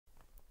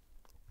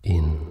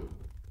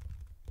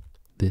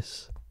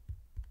this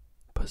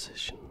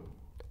position,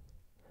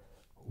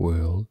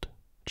 world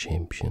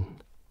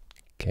champion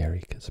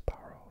Garry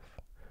Kasparov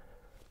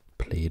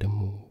played a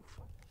move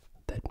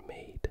that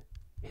made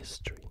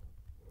history.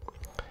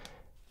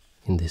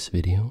 In this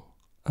video,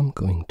 I'm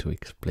going to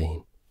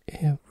explain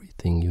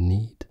everything you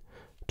need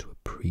to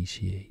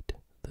appreciate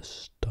the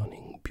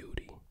stunning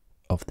beauty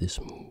of this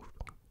move.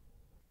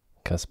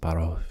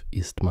 Kasparov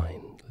ist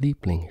mein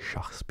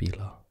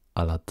Lieblingsschachspieler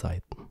aller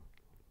Zeiten.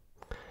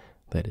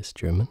 That is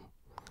German,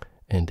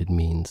 and it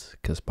means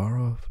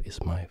Kasparov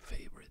is my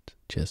favorite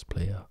chess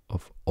player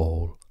of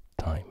all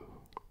time.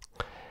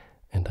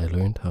 And I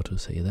learned how to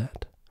say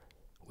that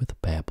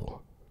with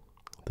Babbel,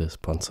 the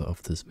sponsor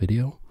of this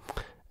video,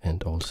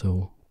 and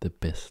also the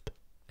best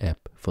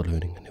app for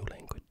learning a new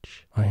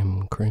language. I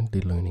am currently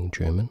learning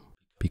German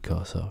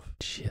because of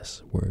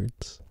chess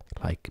words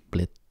like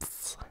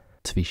Blitz,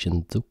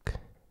 Zwischenzug,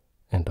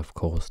 and of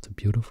course the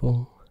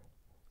beautiful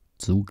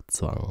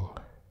Zugzwang.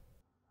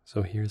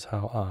 So here's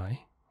how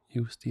I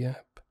use the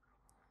app.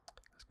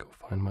 Let's go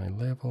find my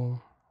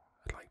level.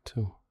 I'd like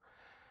to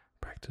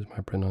practice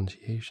my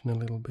pronunciation a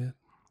little bit.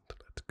 So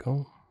let's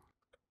go.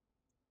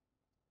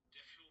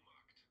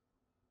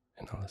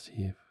 And I'll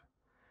see if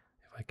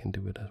I can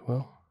do it as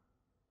well.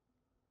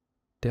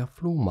 Der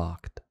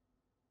Flohmarkt.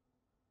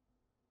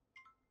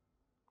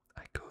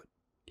 I could.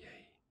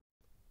 Yay.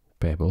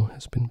 Babbel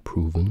has been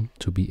proven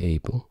to be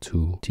able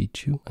to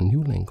teach you a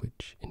new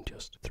language in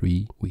just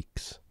 3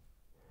 weeks.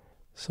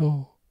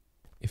 So,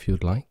 if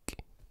you'd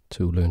like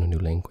to learn a new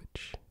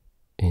language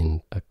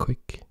in a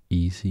quick,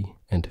 easy,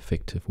 and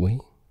effective way,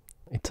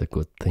 it's a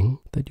good thing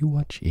that you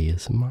watch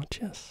ASMR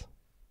Chess,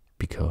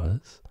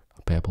 because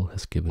Babbel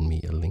has given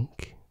me a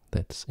link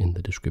that's in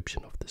the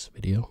description of this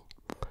video,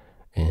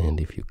 and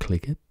if you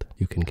click it,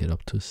 you can get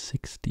up to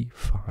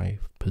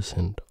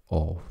 65%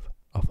 off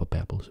of a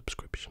Babbel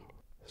subscription.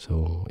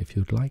 So if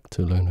you'd like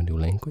to learn a new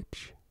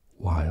language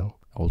while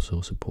also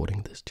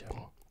supporting this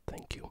channel,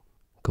 thank you.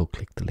 Go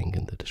click the link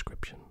in the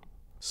description.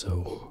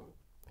 So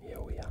here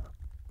we are.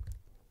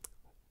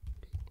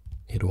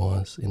 It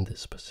was in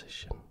this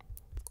position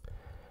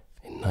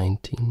in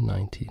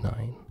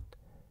 1999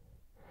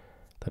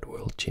 that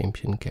world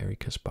champion Garry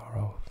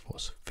Kasparov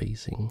was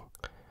facing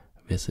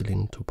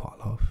Vesilin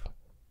Topalov.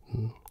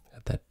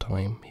 At that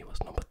time he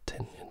was number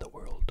 10 in the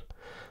world,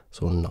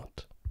 so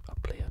not a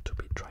player to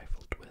be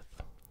trifled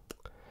with.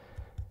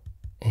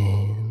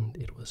 And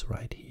it was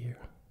right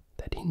here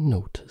that he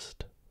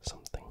noticed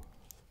something.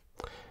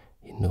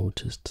 He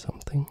noticed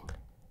something,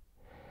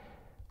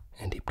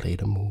 and he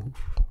played a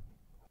move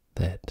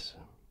that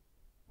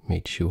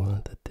made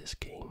sure that this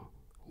game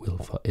will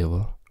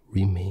forever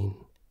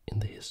remain in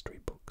the history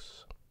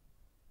books.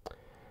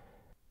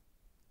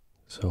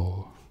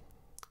 So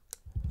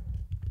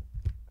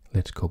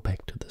let's go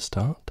back to the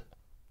start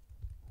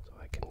so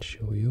I can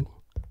show you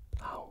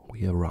how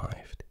we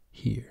arrived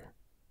here.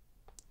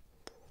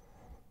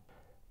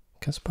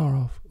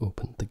 Kasparov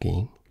opened the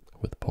game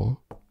with pawn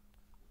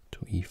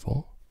to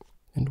e4,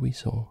 and we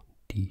saw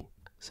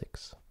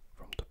d6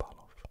 from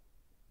Topalov.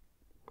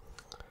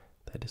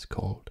 That is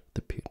called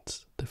the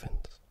Pirt's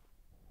defense.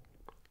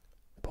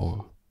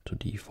 Pawn to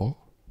d4,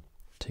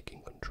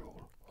 taking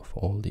control of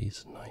all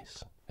these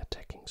nice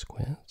attacking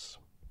squares,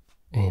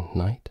 and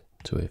knight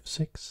to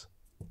f6,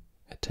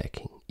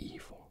 attacking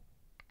e4.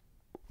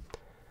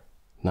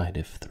 Knight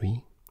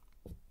f3,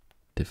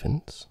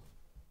 defense,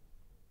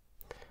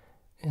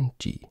 and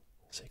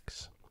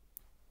g6.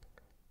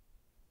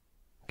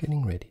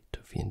 Getting ready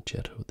to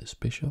fianchetto this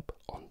bishop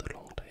on the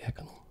long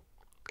diagonal,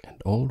 and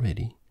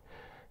already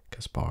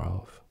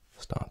Kasparov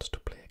starts to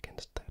play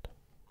against that.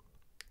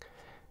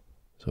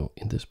 So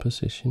in this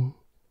position,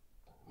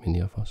 many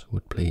of us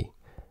would play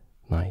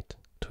knight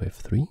to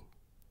f3,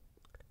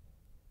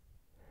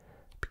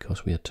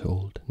 because we are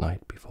told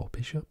knight before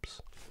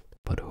bishops,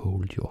 but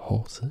hold your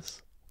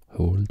horses,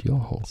 hold your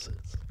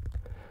horses.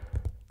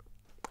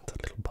 That's a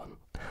little pun.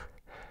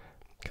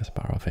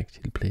 Kasparov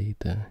actually played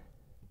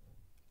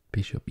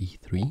bishop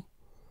e3,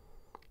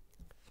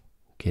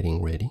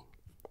 getting ready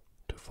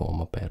to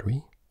form a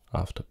battery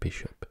after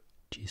bishop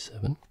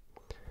g7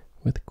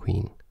 with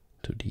queen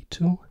to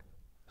d2,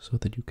 so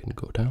that you can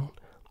go down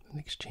and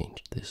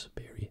exchange this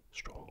very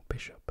strong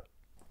bishop.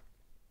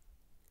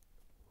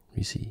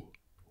 We see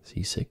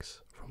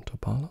c6 from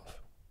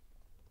Topalov,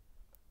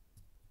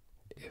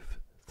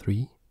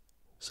 f3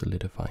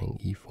 solidifying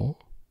e4,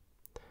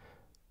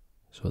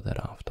 so that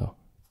after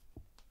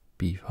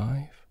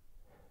b5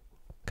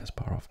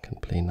 Kasparov can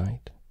play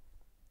knight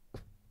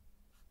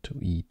to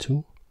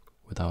e2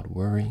 without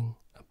worrying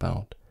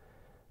about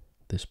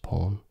this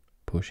pawn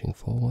pushing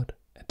forward,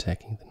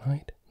 attacking the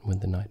knight. When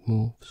the knight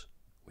moves,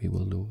 we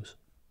will lose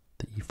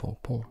the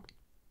e4 pawn.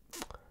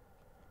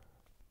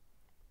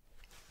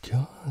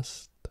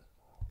 Just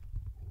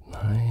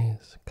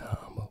nice,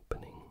 calm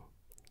opening.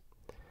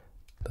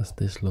 Does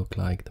this look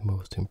like the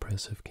most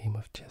impressive game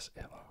of chess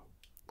ever?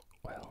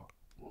 Well,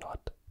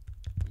 not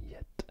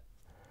yet.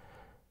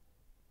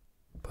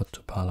 But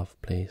Topalov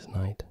plays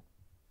knight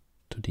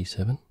to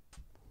d7,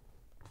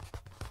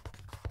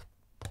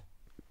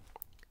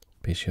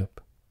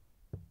 bishop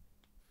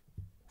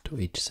to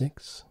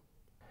h6,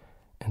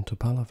 and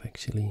Topalov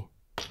actually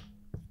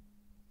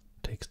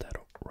takes that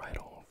right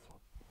off.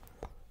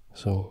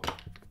 So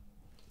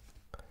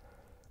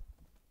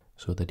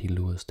that he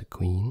lures the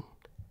queen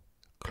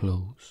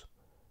close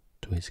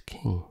to his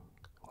king.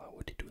 Why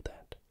would he do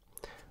that?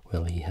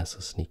 Well, he has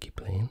a sneaky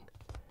plan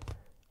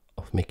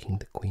of making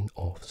the queen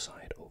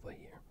offside over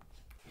here.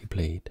 He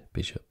played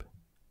bishop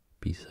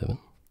b7,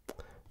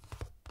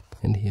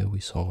 and here we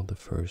saw the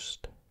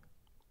first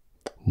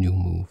new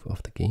move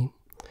of the game.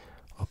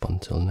 Up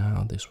until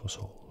now, this was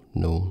all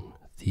known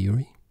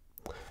theory,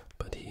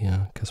 but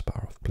here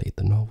Kasparov played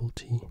the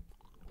novelty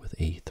with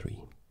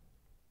a3,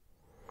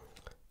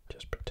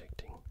 just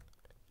protecting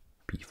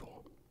b4.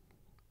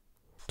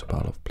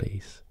 Topalov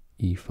plays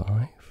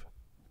e5,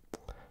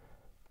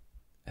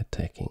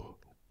 attacking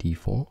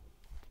d4,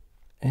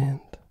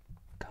 and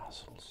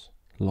castles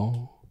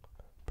long,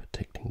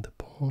 protecting the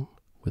pawn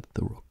with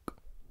the rook.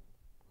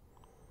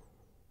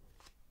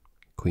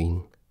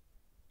 Queen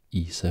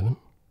e7.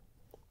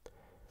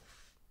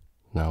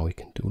 Now we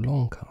can do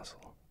long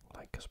castle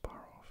like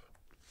Kasparov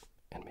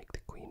and make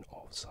the queen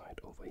offside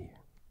over here.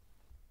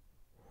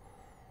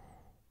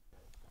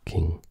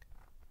 King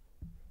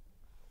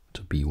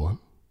to b1,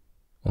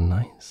 a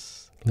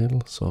nice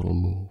little subtle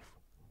move.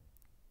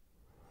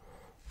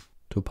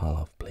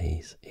 Topalov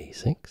plays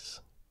a6,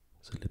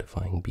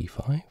 solidifying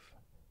b5,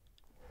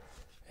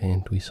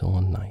 and we saw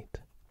a knight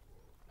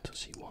to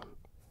c1.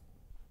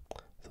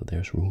 So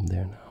there's room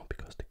there now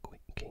because the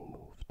king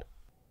moved.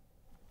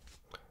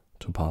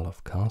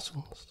 Topalov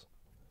castles.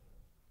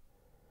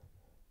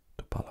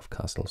 Topalov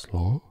castles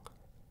long,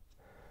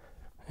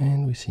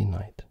 and we see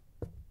knight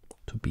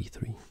to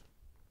b3.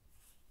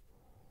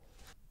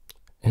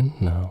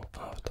 And now,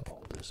 after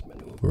all this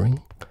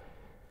maneuvering,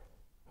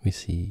 we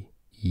see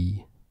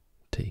e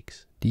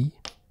takes d,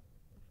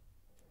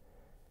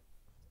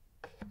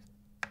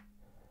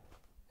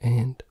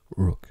 and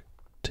rook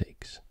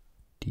takes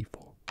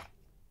d4.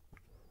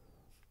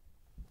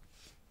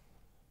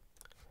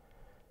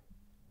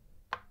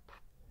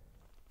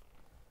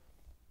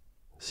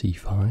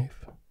 c5,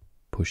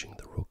 pushing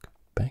the rook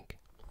back,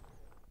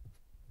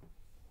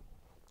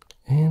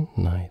 and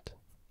knight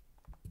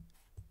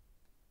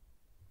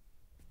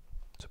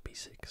to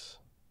b6.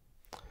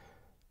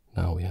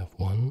 Now we have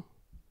 1,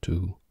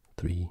 2,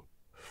 3,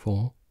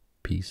 4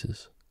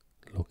 pieces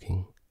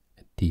looking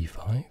at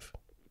d5,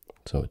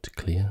 so it's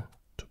clear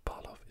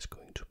Topalov is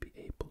going to be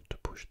able to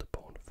push the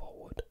pawn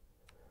forward,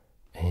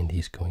 and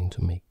he's going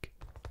to make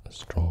a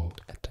strong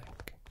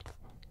attack.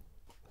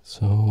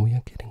 So we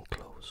are getting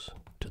close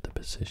to the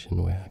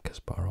position where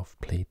Kasparov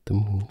played the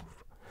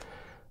move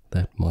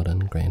that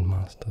modern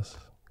grandmasters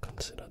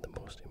consider the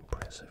most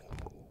impressive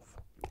move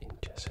in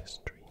chess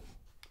history.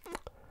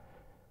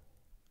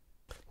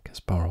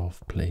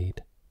 Kasparov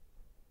played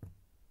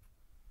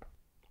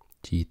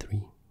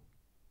g3.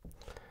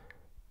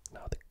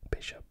 Now the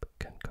bishop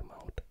can come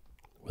out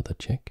with a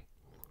check,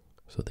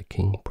 so the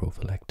king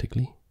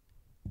prophylactically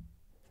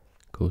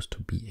goes to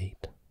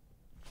b8.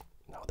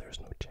 Now there's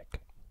no check.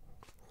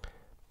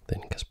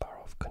 Then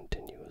Kasparov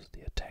continues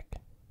the attack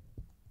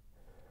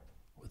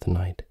with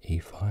knight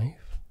a5,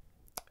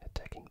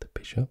 attacking the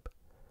bishop.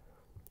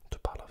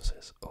 Topalov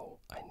says, oh,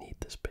 I need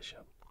this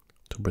bishop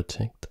to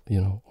protect,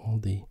 all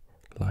the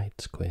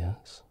light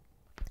squares.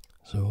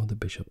 So the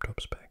bishop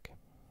drops back.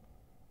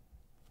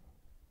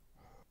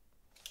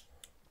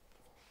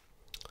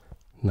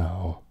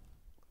 Now,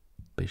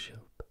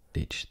 bishop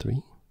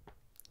h3,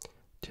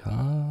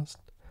 just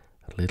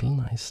a little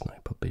nice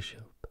sniper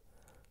bishop,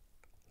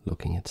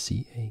 looking at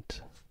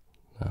c8.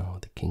 Now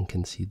the king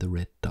can see the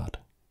red dot.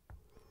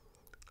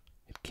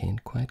 It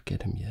can't quite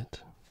get him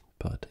yet,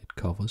 but it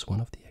covers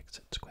one of the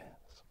exit squares.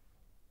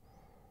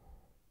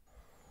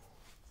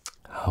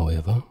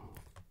 However,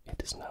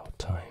 it is now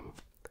time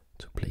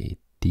to play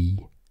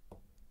d5.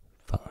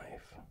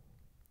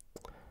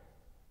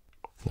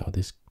 Now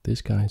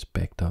this guy is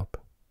backed up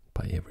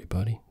by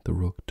everybody, the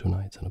rook, 2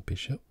 knights and a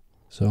bishop,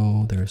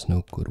 so there is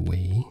no good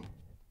way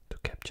to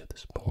capture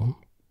this pawn,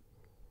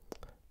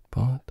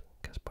 but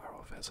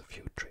Kasparov has a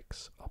few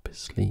tricks up his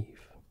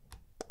sleeve.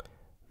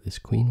 This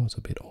queen was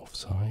a bit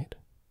offside,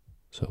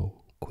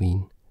 so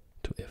queen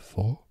to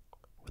f4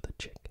 with a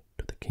check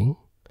to the king,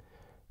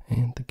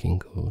 and the king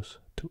goes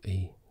to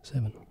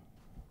a7.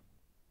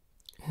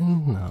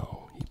 And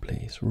now he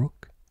plays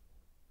rook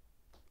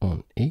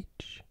on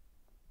h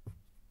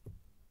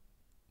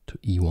to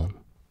e1.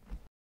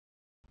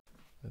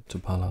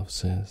 Topalov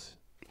says,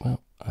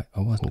 well, I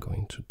wasn't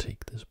going to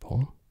take this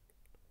pawn.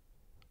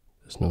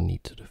 There's no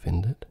need to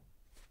defend it.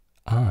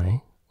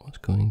 I was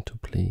going to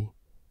play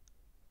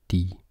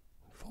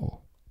d4,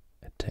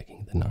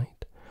 attacking the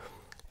knight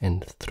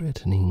and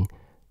threatening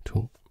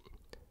to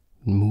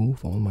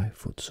move all my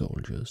foot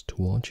soldiers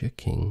towards your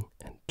king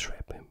and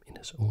trap him in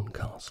his own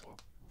castle.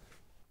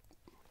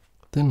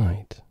 The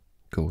knight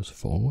goes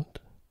forward,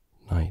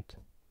 knight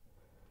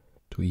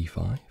to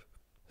e5,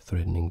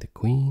 threatening the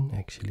queen,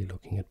 actually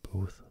looking at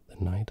both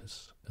the knight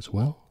as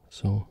well.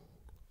 So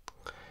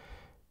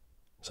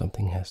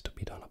something has to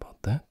be done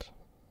about that.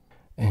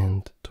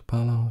 And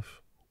Topalov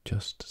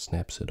just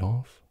snaps it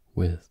off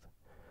with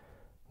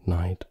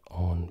knight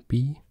on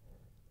b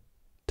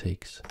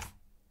takes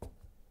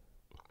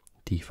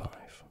d5.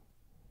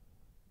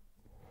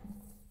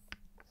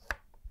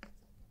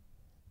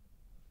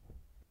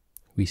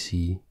 We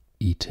see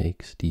e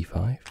takes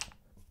d5,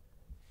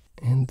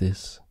 and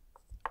this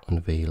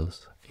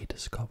unveils a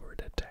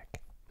discovered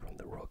attack from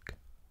the rook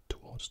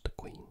towards the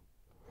queen.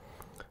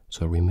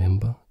 So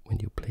remember, when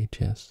you play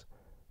chess,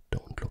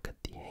 don't look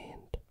at the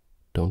hand.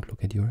 Don't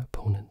look at your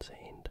opponent's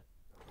hand.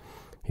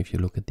 If you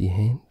look at the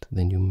hand,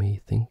 then you may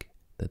think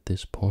that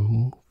this pawn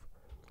move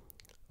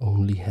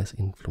only has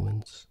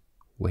influence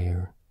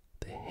where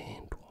the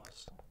hand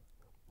was.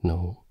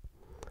 No,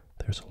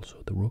 there's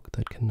also the rook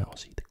that can now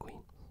see the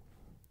queen.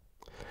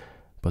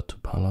 But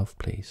Topalov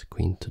plays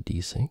queen to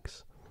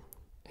d6,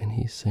 and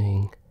he's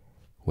saying,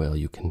 well,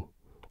 you can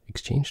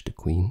exchange the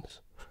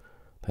queens,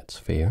 that's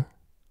fair,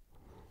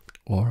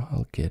 or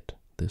I'll get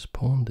this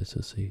pawn. This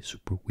is a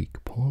super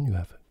weak pawn you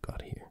have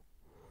got here.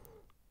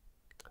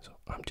 So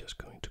I'm just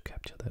going to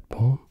capture that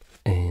pawn,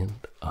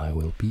 and I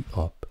will be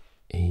up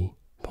a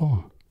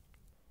pawn.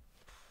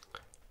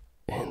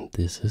 And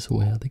this is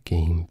where the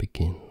game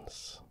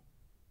begins.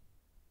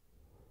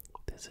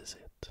 This is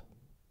it.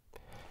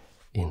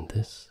 In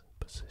this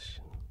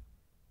position,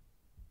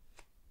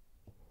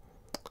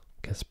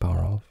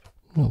 Kasparov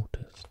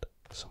noticed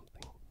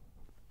something.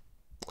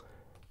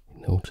 He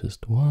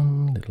noticed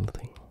one little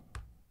thing.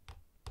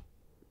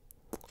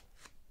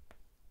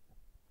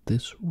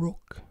 This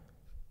rook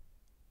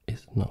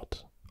is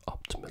not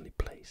optimally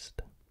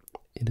placed.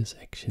 It is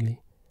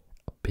actually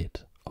a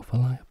bit of a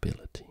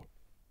liability.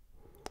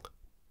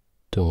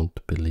 Don't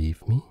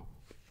believe me?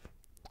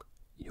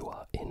 You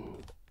are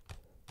in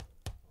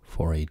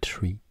for a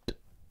treat.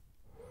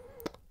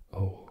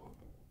 Oh.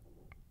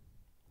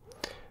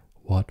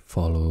 What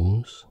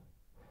follows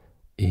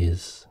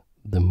is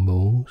the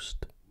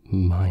most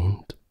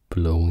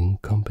mind-blowing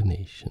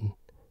combination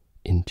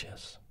in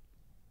chess.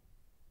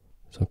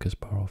 So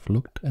Kasparov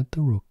looked at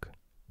the rook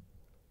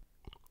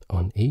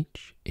on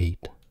h8,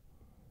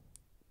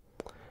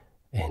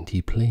 and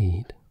he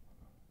played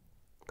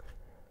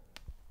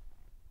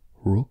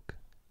rook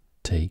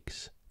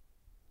takes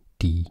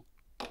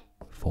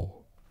d4.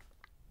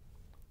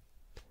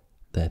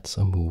 That's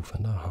a move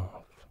and a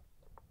half.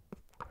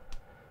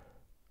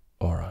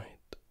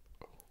 Alright,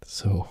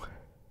 so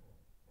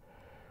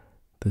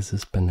this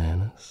is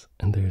bananas,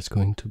 and there's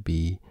going to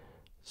be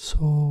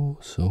so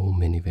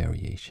many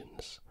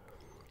variations.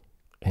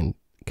 And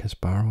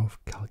Kasparov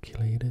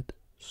calculated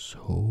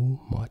so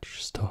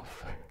much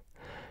stuff.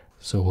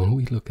 So when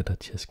we look at a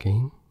chess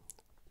game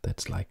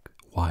that's like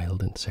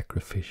wild and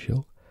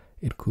sacrificial,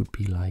 it could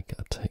be like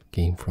a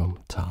game from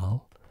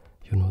Tal,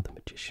 you know, the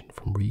magician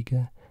from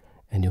Riga,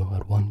 and you know,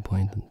 at one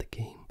point in the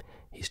game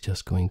he's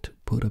just going to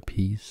put a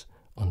piece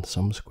on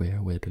some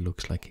square where it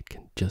looks like it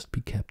can just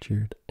be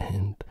captured.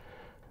 And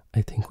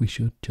I think we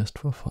should, just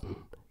for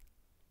fun,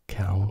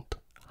 count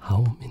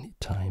how many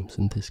times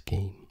in this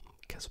game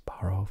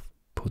Kasparov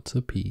puts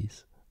a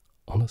piece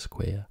on a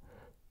square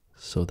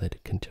so that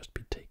it can just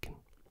be taken,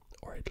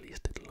 or at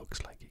least it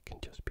looks like it can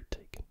just be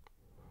taken,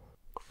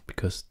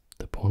 because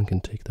the pawn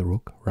can take the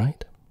rook,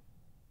 right?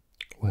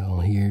 Well,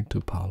 here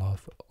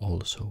Topalov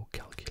also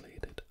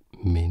calculated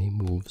many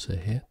moves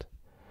ahead,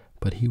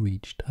 but he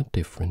reached a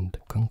different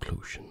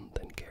conclusion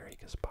than Garry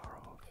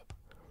Kasparov,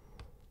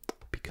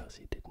 because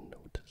he didn't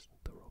notice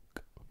the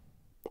rook.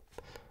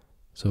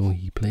 So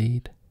he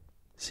played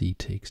c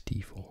takes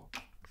d4.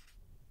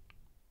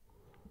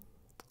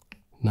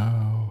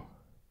 Now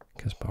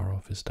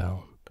Kasparov is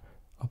down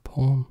a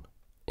pawn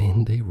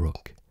and a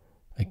rook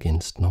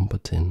against number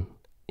 10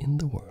 in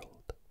the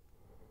world.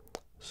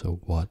 So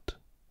what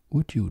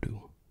would you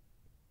do?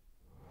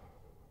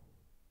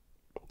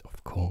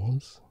 Of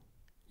course,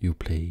 you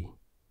play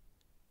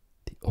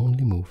the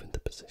only move in the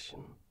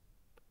position.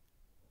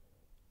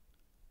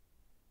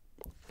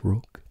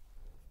 Rook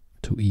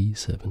to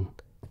e7,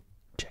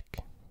 check.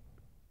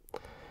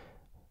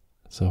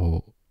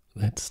 So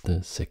that's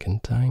the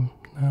second time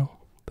now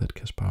that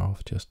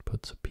Kasparov just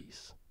puts a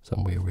piece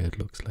somewhere where it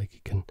looks like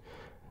it can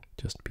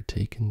just be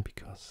taken,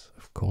 because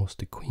of course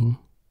the queen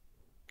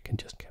can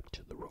just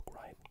capture the rook,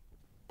 right?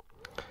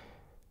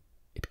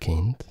 It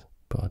can't,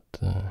 but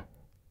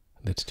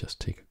let's just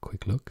take a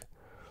quick look.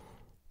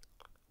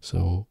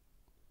 So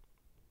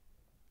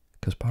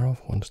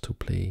Kasparov wants to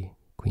play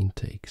queen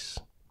takes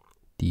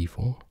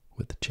d4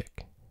 with the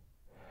check.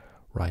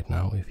 Right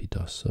now, if he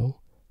does so,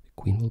 the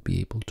queen will be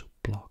able to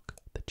block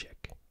the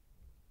check.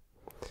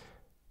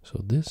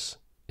 So this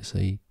is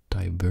a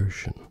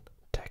diversion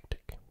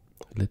tactic.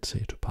 Let's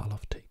say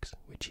Topalov takes,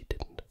 which he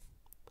didn't.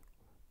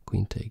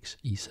 Queen takes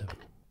e7.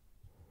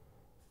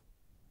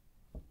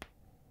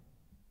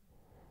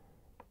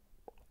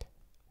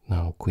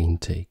 Now queen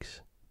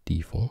takes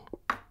d4,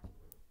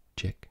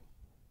 check,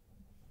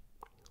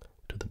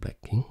 to the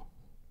black king.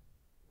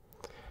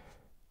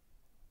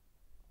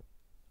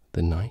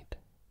 The knight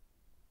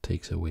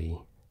takes away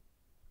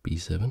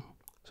b7,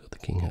 So the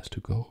king has to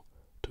go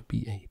to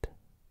b8.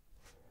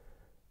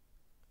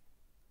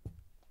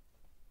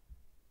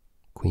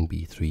 Queen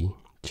b3,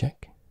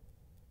 check.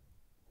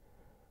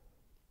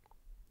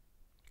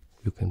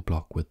 You can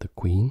block with the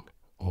queen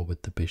or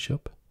with the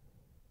bishop.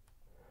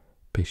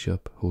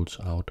 Bishop holds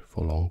out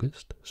for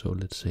longest, so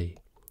let's say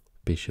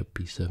bishop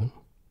b7.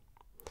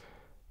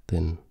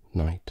 Then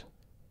knight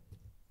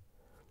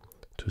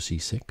to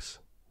c6,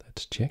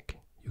 that's check.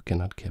 You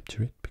cannot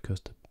capture it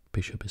because the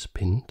bishop is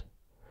pinned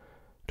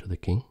to the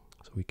king,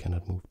 so we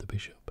cannot move the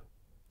bishop.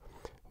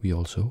 We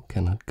also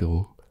cannot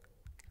go,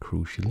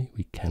 crucially,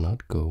 we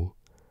cannot go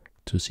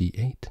to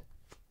c8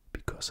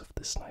 because of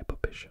the sniper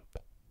bishop.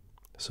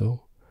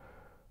 So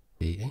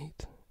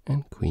a8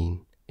 and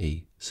queen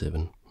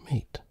a7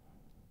 mate.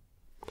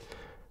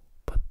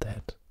 But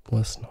that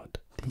was not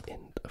the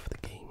end of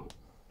the game.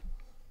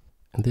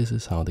 And this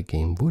is how the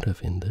game would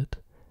have ended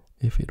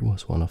if it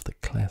was one of the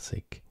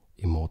classic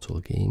Immortal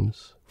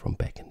games from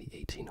back in the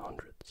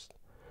 1800s,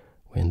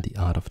 when the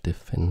art of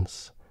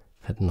defense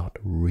had not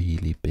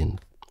really been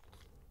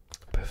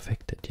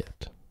perfected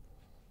yet.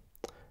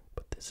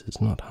 But this is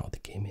not how the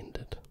game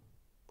ended.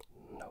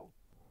 No.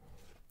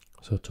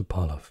 So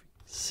Topalov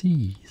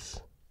sees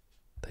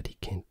that he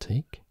can't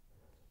take,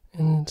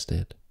 and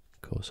instead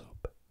goes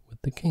up with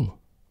the king.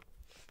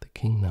 The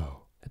king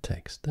now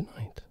attacks the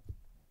knight.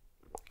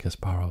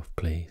 Kasparov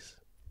plays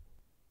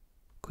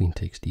queen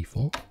takes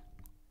d4,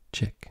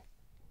 check.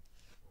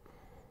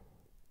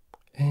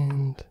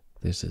 And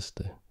this is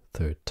the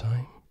third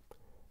time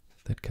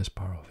that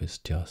Kasparov is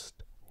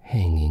just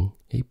hanging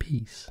a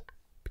piece,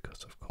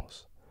 because of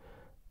course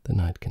the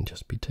knight can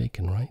just be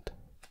taken, right?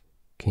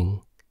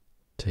 King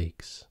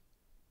takes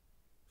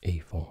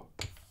a4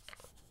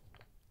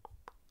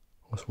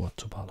 was what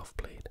Topalov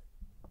played.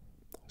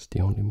 It's the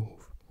only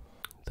move.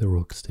 The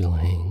rook still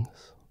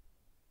hangs,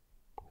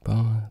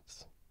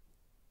 but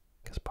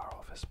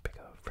Kasparov has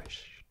bigger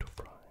fish to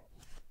fry.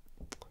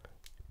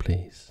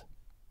 Plays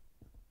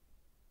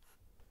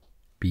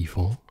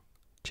b4,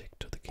 check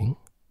to the king.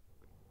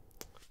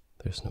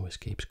 There's no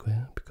escape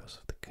square because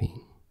of the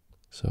queen,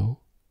 so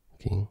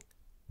king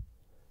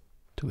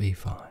to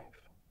a5.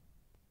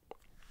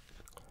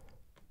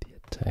 The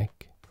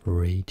attack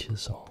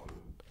rages on.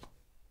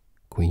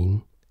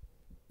 Queen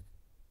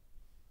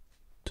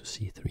to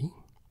c3,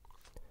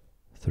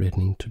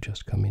 threatening to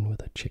just come in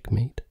with a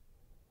checkmate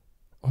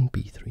on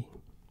b3.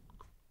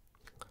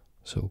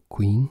 So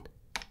queen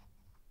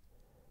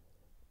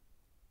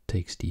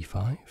takes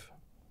d5,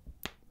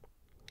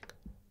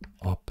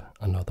 up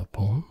another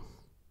pawn,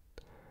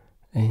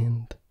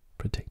 and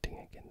protecting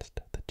against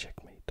the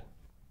checkmate.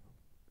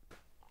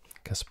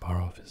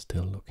 Kasparov is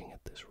still looking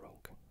at this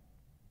rook.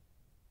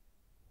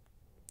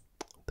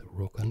 The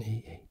rook on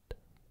a8.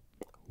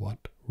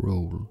 What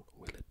role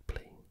will it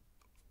play?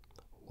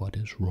 What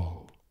is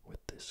wrong with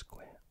this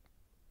square?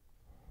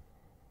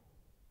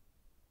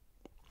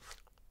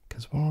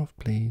 Kasparov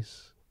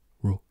plays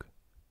rook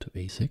to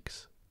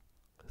a6,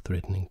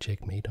 threatening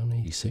checkmate on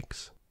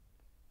a6.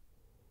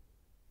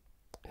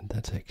 And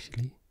that's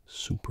actually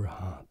super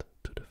hard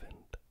to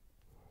defend.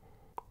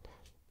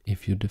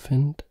 If you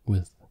defend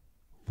with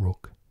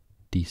rook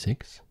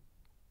d6,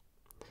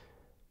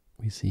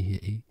 we see here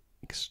an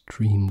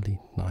extremely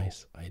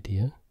nice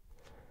idea.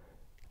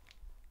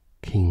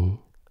 King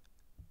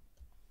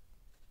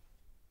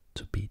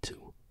to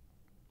b2,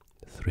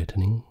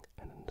 threatening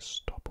an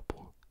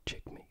unstoppable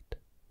checkmate.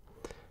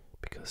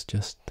 Because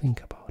just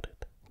think about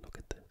it. Look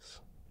at this.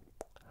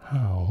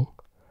 How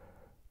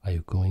are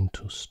you going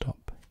to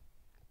stop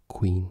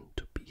queen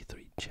to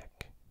b3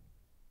 check?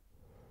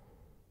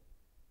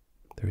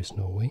 There is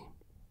no way.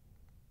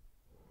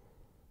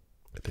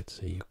 But let's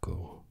say you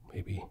go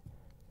maybe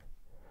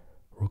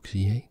rook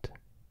c8,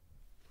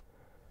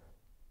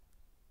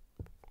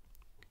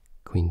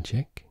 queen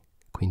check,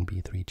 queen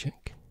b3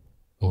 check,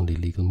 only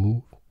legal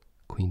move,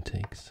 queen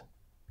takes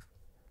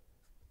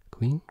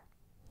queen,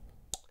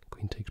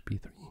 queen takes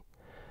b3,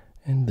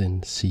 and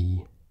then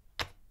c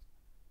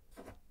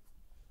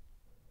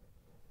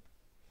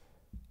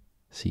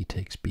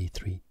takes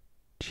b3,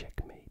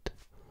 checkmate.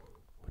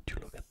 Would you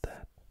look at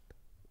that?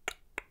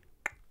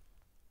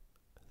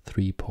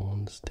 3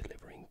 pawns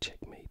delivering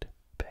checkmate,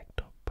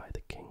 backed up by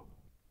the king.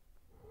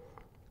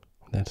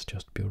 That's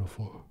just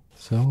beautiful.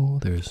 So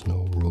there is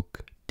no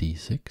rook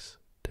d6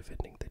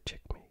 defending the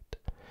checkmate,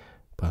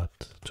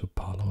 but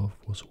Topalov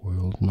was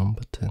world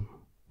number 10,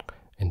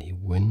 and he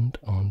went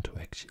on to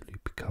actually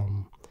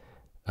become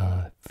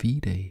a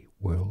FIDE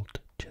world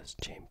chess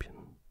champion.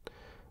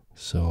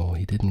 So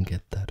he didn't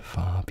get that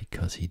far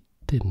because he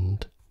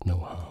didn't know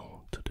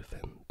how to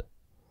defend.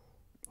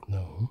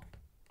 No,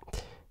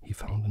 he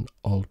found an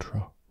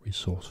ultra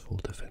resourceful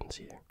defense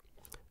here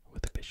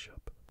with the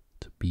bishop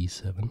to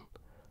b7,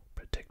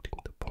 protecting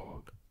the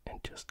pawn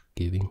and just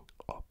giving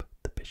up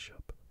the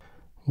bishop.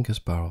 And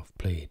Kasparov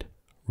played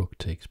rook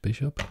takes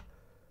bishop,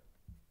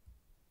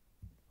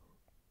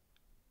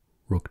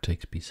 rook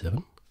takes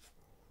b7.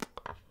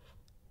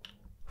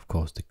 Of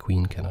course the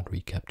queen cannot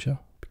recapture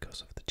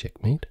because of the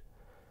checkmate,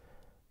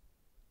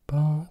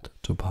 But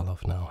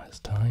Topalov now has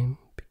time,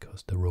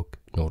 because the rook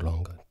no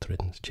longer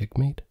threatens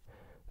checkmate,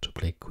 to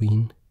play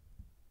queen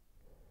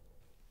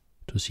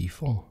to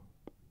c4,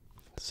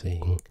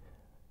 saying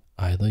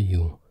either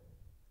you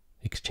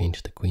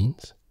exchange the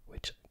queens,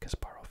 which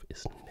Kasparov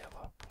is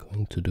never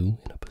going to do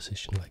in a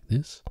position like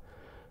this,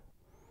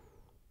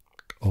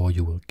 or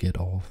you will get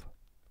off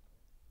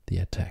the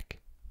attack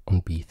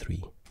on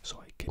b3,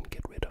 so I can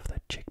get rid of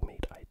that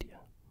checkmate idea.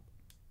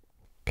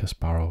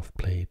 Kasparov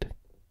played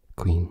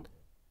queen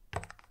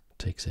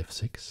takes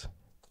f6,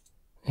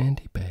 and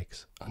he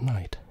bags a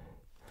knight.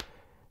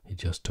 He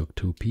just took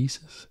 2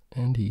 pieces,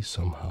 and he's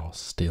somehow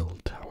still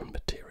down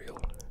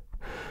material,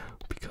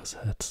 because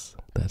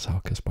that's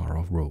how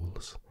Kasparov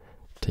rolls.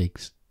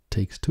 Takes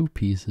 2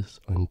 pieces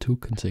on 2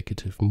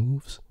 consecutive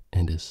moves,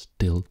 and is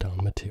still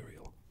down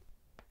material.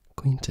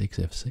 Queen takes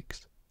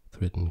f6,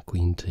 threaten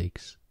queen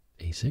takes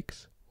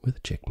a6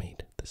 with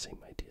checkmate, the same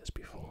idea as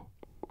before.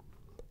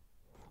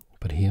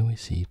 But here we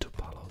see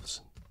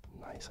Topalov's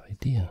nice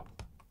idea.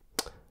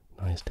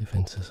 Nice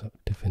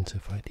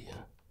defensive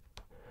idea.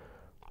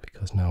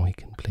 Because now he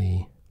can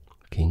play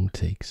king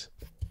takes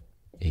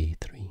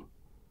a3.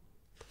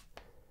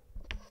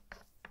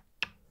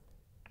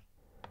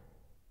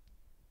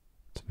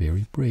 It's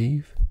very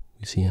brave.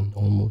 We see an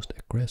almost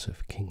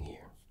aggressive king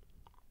here.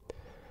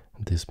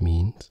 And this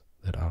means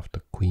that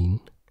after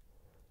queen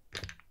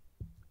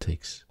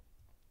takes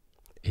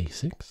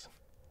a6,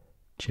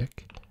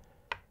 check,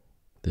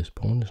 this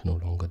pawn is no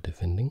longer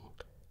defending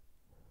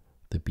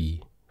the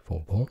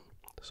b4 pawn,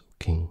 so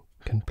king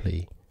can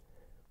play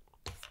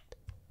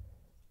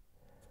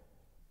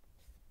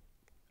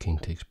king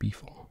takes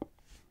b4.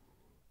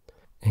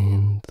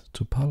 And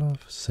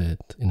Topalov said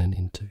in an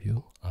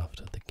interview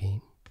after the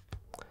game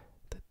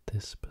that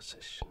this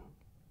position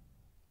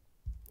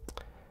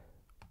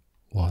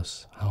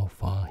was how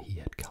far he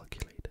had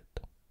calculated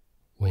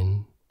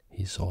when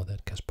he saw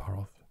that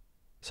Kasparov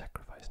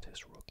sacrificed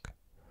his rook.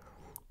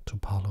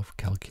 Topalov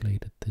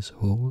calculated this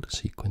whole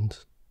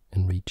sequence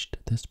and reached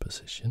this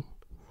position,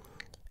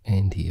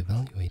 and he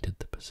evaluated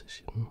the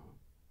position,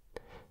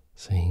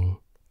 saying,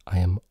 I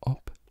am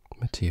up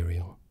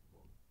material.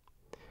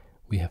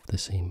 We have the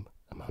same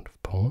amount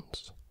of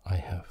pawns. I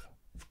have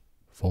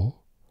 4,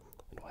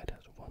 and white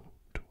has 1,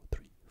 2,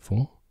 3,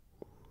 4.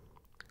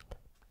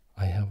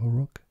 I have a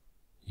rook,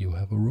 you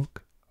have a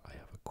rook, I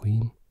have a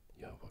queen,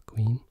 you have a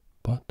queen,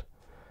 but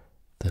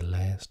the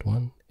last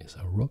one is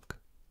a rook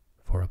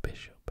for a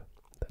bishop.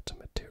 That's a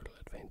material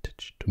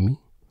advantage to me,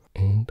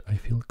 and I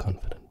feel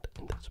confident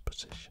in this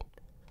position.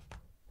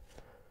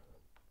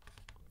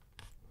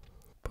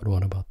 But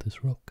what about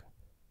this rook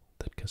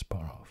that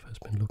Kasparov has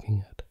been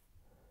looking at?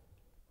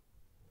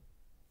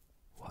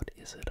 What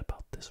is it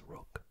about this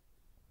rook?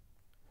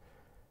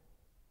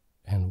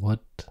 And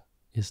what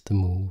is the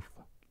move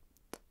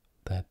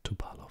that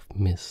Topalov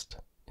missed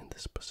in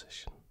this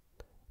position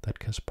that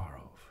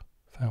Kasparov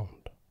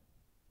found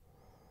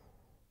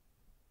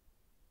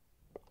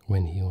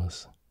when he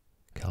was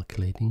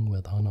calculating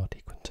whether or not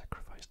he could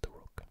sacrifice the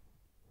rook?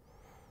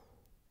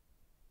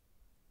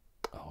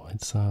 Oh,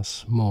 it's a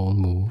small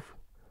move,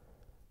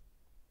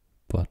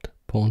 but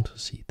pawn to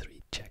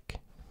c3 check.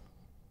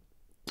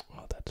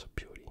 Oh, that's a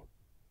beauty.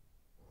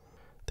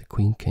 The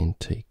queen can't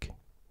take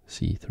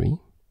c3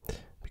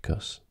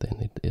 because then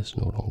it is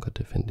no longer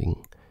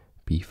defending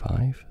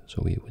b5,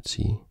 so we would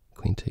see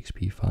queen takes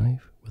b5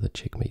 with a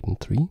checkmate in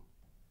 3.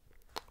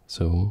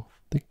 So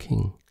the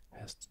king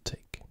has to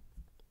take.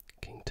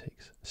 King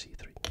takes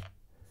c3,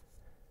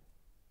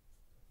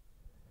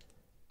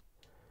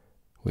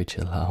 which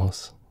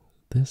allows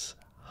this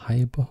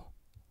hyper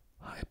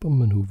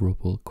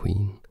maneuverable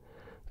queen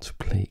to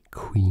play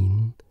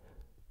queen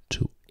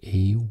to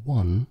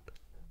a1,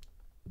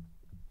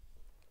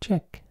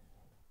 check.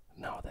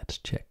 Now that's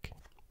check,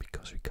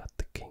 because we got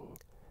the king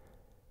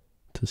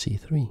to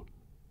c3.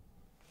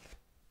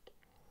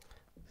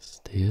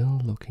 Still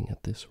looking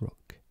at this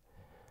rook,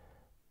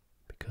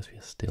 because we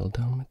are still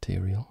down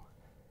material,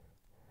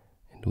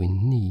 and we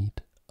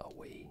need a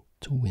way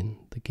to win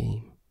the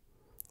game.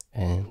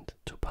 And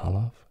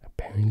Topalov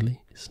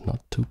apparently is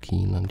not too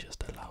keen on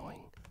just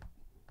allowing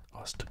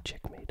us to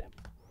checkmate him.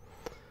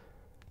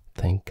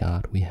 Thank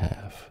God we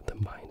have the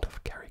mind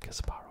of Garry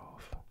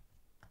Kasparov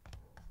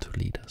to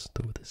lead us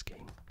through this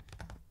game.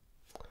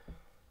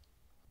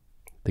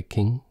 The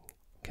king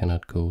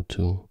cannot go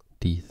to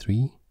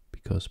d3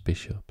 because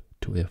bishop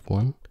to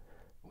f1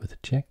 with a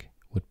check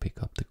would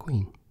pick up the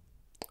queen.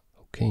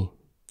 Okay,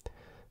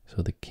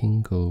 so the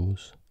king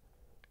goes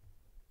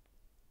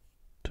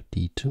to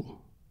d2.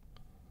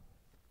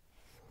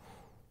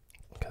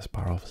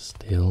 Kasparov is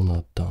still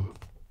not done.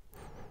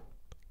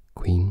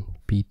 Queen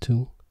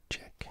b2,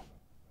 check.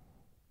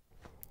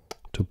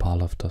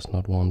 Topalov does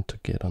not want to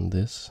get on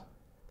this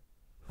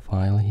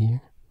file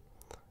here,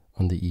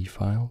 on the e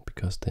file,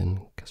 because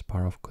then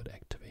Kasparov could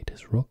activate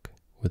his rook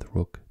with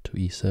rook to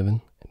e7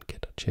 and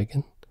get a check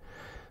in.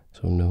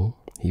 So no,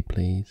 he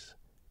plays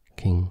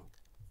king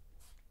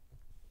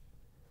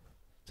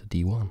to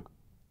d1.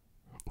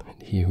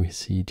 And here we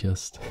see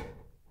just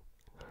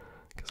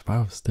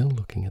Kasparov is still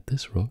looking at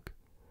this rook,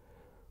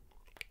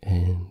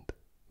 and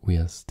we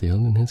are still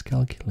in his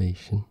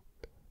calculation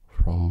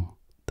from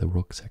the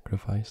rook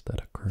sacrifice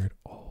that occurred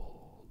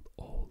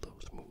all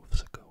those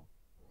moves ago.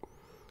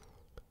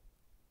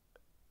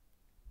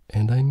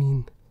 And I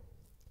mean,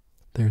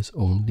 there's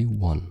only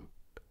one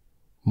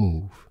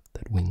move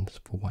that wins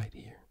for white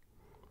here,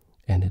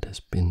 and it has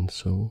been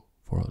so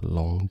for a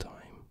long time.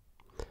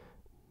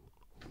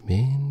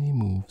 Many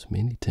moves,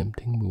 many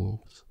tempting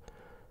moves,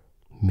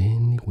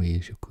 many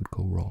ways you could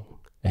go wrong.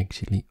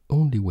 Actually,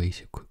 only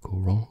ways you could go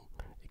wrong,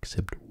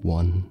 except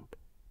one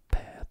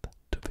path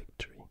to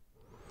victory.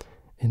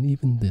 And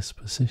even this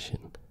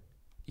position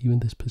you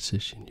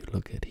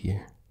look at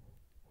here,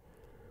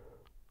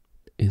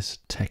 is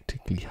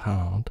tactically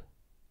hard.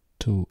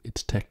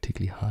 It's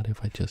tactically hard.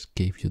 If I just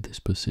gave you this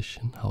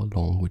position, how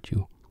long would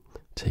you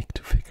take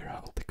to figure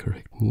out the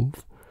correct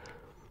move?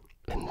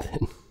 And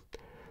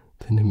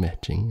then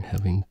imagine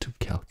having to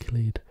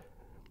calculate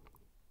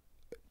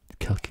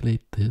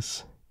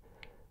this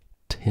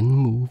 10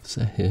 moves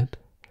ahead,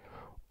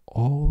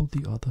 all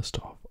the other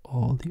stuff,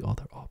 all the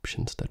other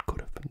options that could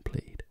have been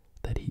played,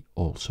 that he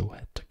also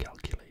had to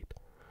calculate,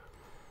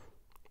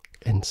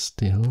 and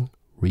still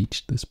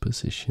reach this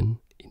position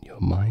in your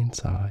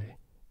mind's eye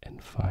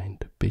and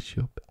find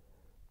bishop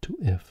to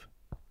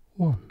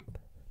f1.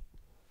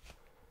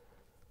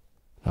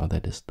 Now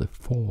that is the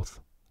 4th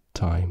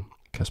time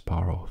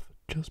Kasparov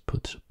just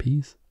puts a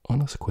piece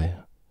on a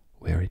square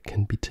where it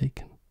can be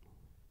taken.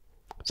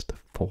 It's the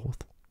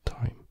 4th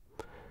time.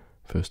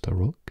 First a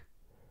rook,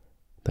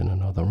 then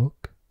another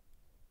rook,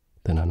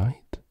 then a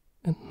knight,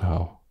 and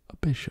now a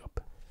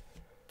bishop.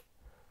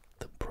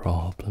 The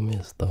problem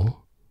is,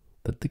 though,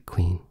 that the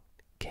queen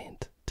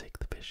can't take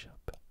the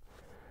bishop.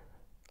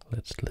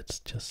 Let's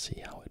just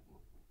see how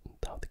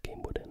the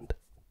game would end.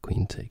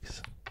 Queen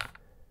takes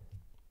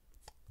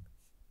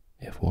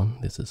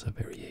f1. This is a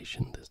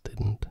variation. This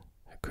didn't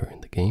occur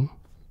in the game.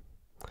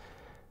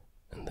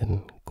 And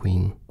then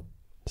queen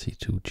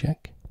c2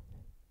 check.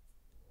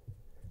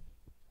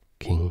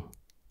 King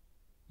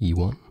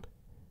e1.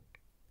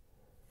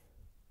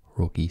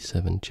 Rook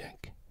e7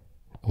 check.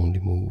 Only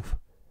move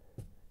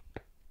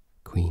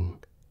queen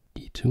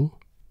e2.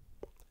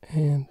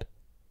 And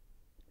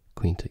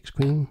queen takes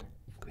queen.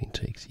 Queen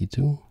takes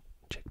e2.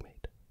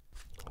 Checkmate.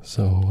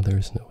 So there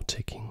is no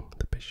taking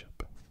the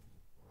bishop.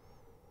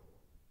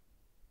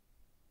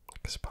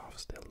 Kasparov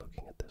still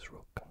looking at this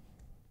rook,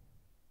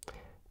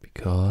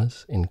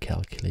 because in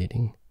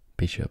calculating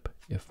bishop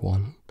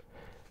f1,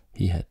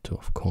 he had to,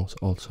 of course,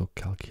 also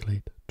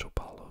calculate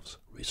Topalov's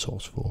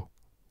resourceful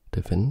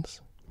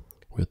defense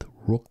with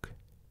rook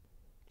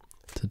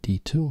to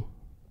d2.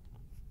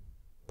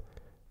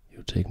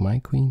 You take my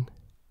queen,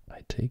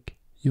 I take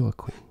your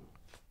queen.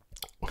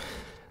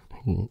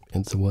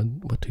 And so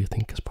what do you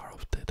think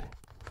Kasparov did?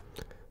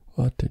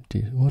 What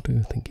do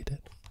you think he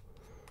did?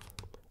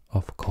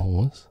 Of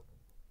course,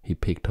 he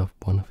picked up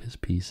one of his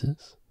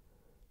pieces,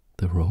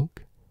 the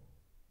rook,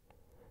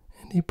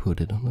 and he put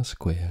it on a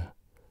square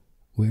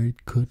where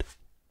it could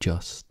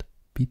just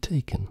be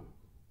taken.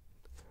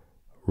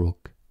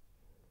 Rook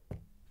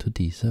to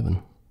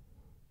d7.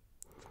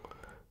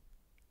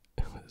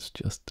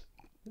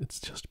 It's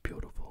just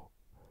beautiful.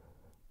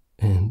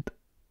 And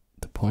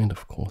the point,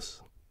 of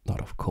course, not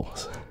of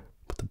course,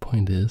 but the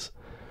point is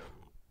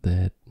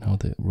that now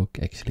the rook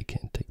actually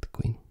can't take the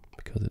queen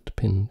because it's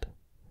pinned.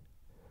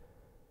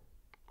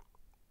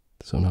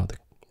 So now the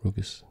rook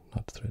is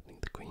not threatening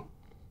the queen.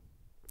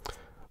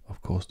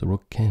 Of course, the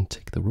rook can't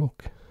take the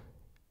rook.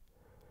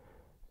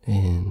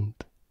 And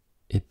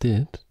it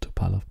did.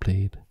 Topalov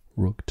played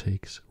rook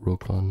takes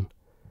rook on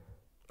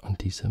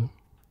d7.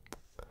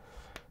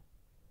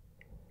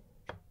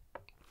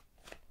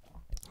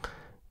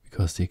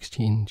 Because the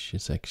exchange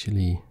is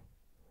actually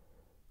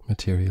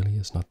materially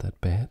is not that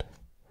bad.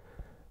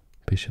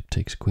 Bishop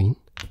takes queen.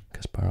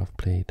 Kasparov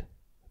played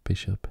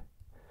bishop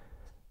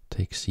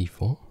takes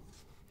c4.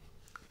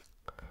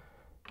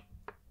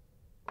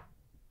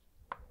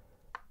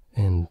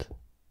 And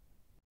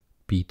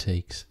b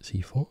takes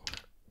c4.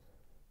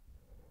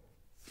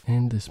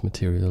 And this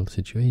material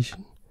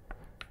situation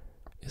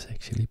is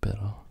actually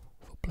better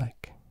for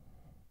black.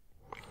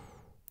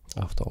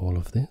 After all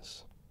of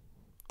this,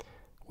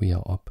 we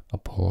are up a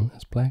pawn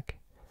as black,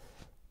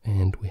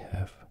 and we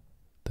have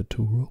the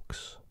two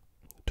rooks.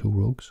 Two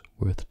rooks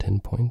worth 10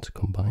 points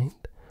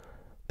combined.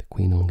 The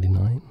queen only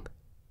 9,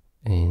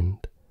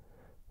 and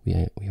we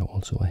are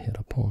also ahead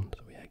a pawn,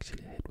 so we're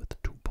actually ahead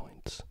with 2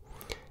 points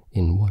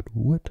in what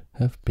would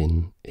have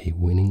been a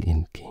winning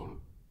endgame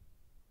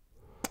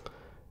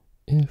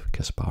if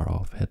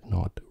Kasparov had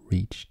not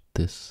reached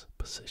this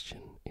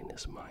position in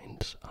his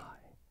mind's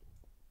eye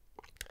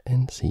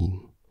and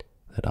seen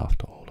that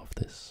after all of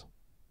this,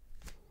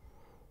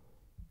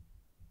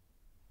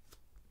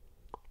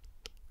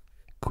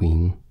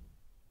 queen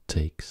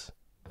takes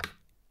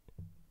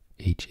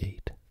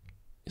h8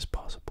 is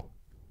possible.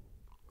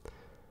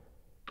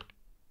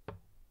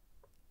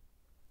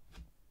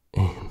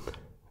 And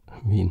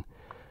I mean,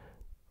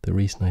 the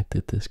reason I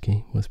did this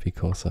game was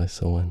because I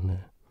saw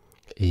an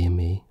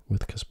AMA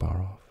with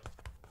Kasparov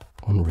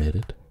on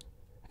Reddit,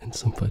 and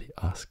somebody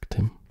asked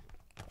him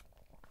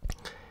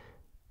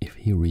if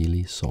he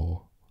really saw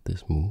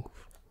this move.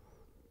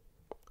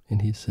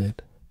 And he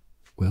said,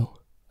 well,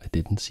 I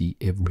didn't see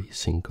every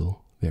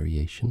single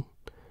variation,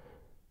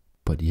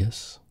 but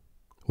yes,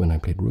 when I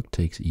played rook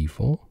takes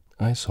e4,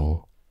 I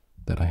saw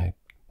that I had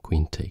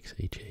queen takes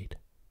h8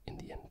 in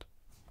the end.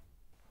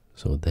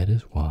 So that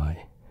is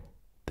why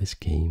this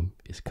game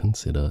is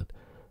considered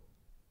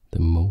the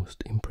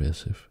most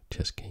impressive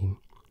chess game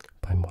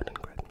by modern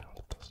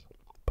grandmasters.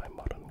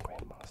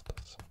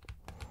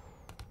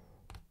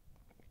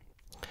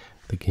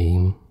 The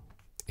game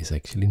is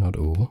actually not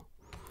over,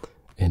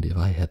 and if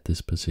I had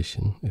this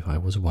position, if I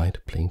was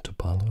white playing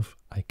Topalov,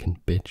 I can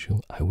bet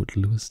you I would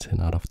lose 10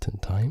 out of 10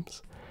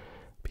 times,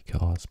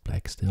 because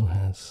black still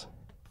has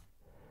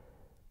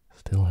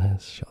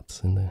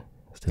shots in the,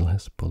 still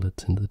has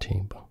bullets in the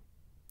chamber.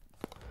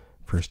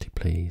 First he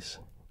plays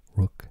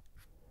rook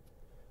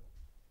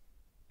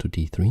to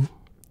d3,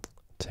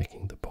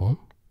 attacking the pawn.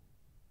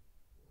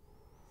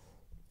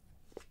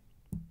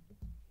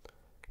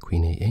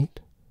 Queen a8,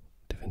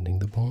 defending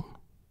the pawn.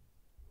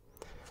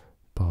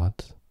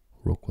 But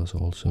rook was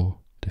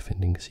also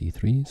defending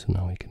c3, so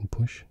now he can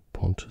push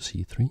pawn to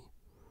c3.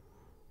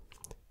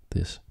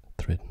 This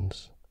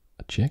threatens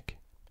a check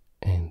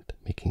and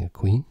making a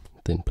queen,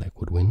 then black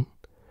would win.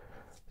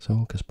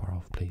 So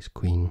Kasparov plays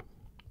queen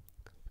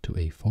to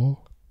a4,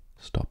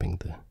 stopping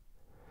the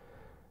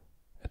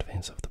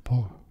advance of the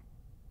pawn.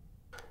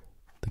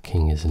 The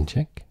king is in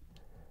check.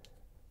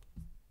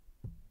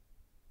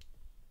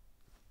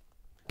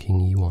 King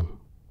e1.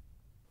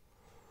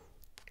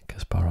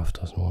 Kasparov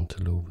doesn't want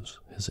to lose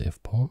his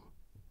f-pawn,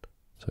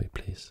 so he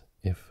plays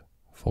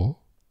f4.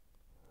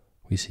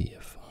 We see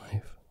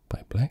f5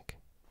 by black.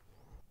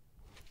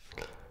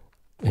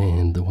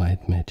 And the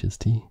white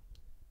majesty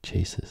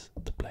chases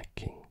the black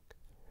king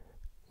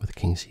with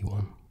king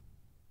c1.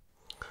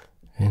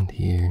 And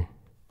here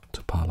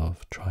Topalov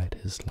tried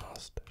his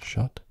last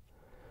shot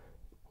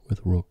with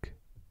rook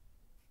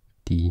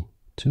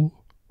d2,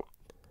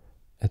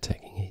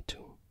 attacking a2.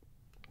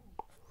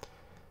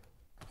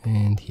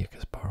 And here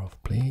Kasparov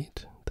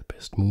played the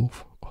best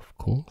move, of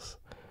course,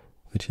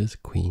 which is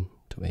queen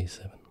to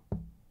a7.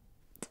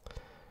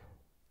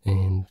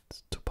 And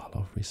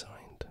Topalov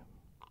resigned.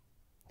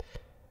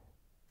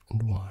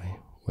 And why?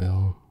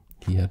 Well,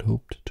 he had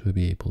hoped to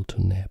be able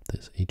to nab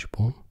this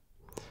h-pawn,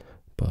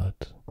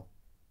 but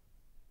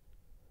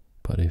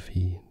if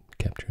he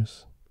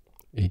captures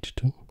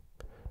h2,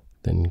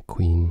 then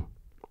queen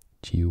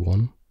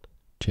g1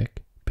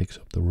 check picks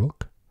up the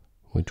rook,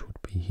 which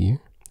would be here,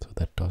 so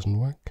that doesn't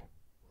work.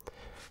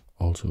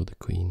 Also the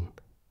queen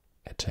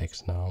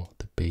attacks now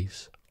the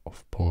base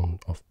of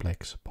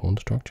black's pawn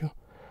structure,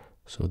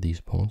 so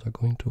these pawns are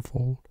going to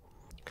fall.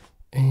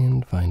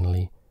 And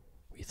finally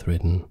we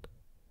threaten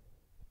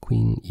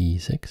queen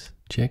e6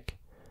 check.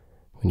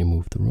 When you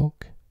move the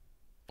rook,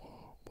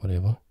 or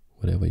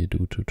whatever you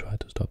do to try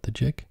to stop the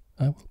check,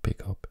 I will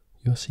pick up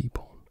your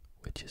c-pawn,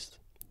 which is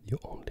your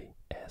only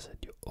asset,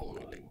 your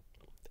only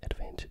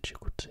advantage you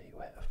could say you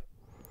have.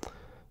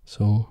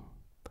 So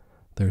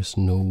there's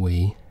no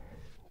way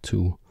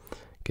to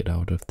get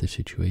out of the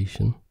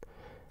situation.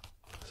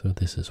 So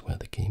this is where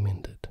the game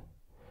ended.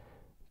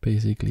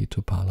 Basically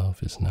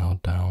Topalov is now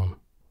down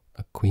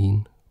a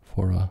queen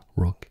for a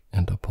rook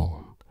and a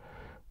pawn.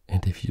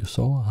 And if you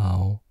saw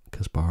how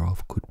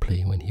Kasparov could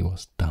play when he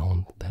was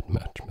down that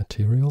much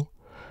material,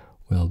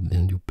 well,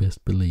 then you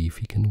best believe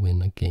he can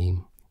win a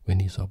game when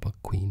he's up a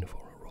queen for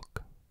a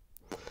rook.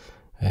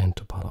 And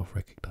Topalov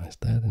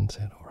recognized that and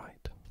said,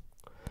 alright.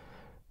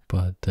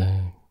 But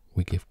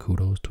we give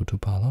kudos to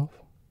Topalov,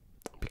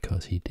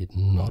 because he did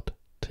not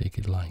take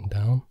it lying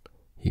down.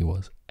 He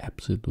was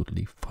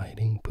absolutely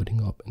fighting,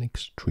 putting up an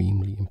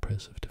extremely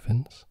impressive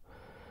defense.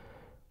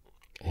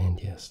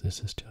 And yes, this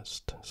is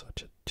just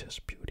such a chess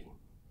beauty.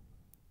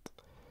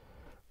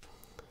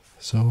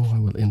 So I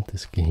will end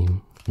this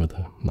game with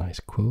a nice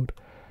quote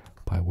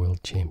by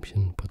world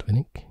champion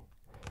Botvinnik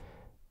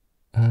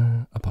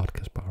about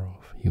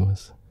Kasparov. He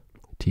was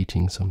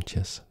teaching some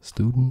chess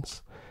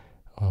students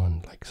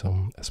on like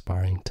some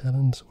aspiring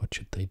talents, what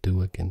should they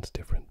do against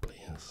different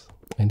players.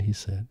 And he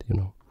said, you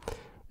know,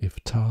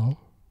 if Tal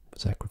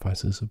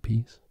sacrifices a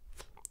piece,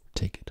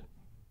 take it.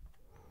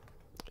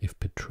 If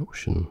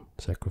Petrosian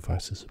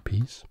sacrifices a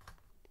piece,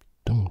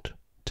 don't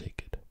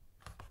take it.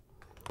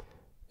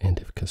 And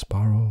if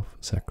Kasparov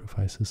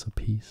sacrifices a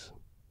piece,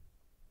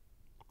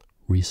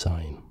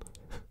 resign.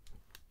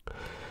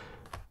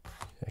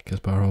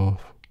 Kasparov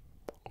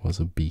was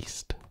a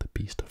beast, the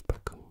beast of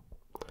Baku.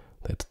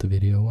 That's the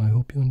video. I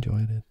hope you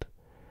enjoyed it.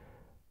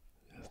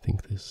 I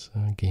think this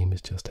game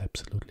is just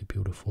absolutely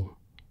beautiful.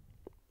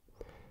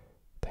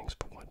 Thanks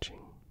for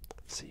watching.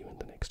 See you in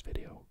the next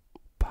video.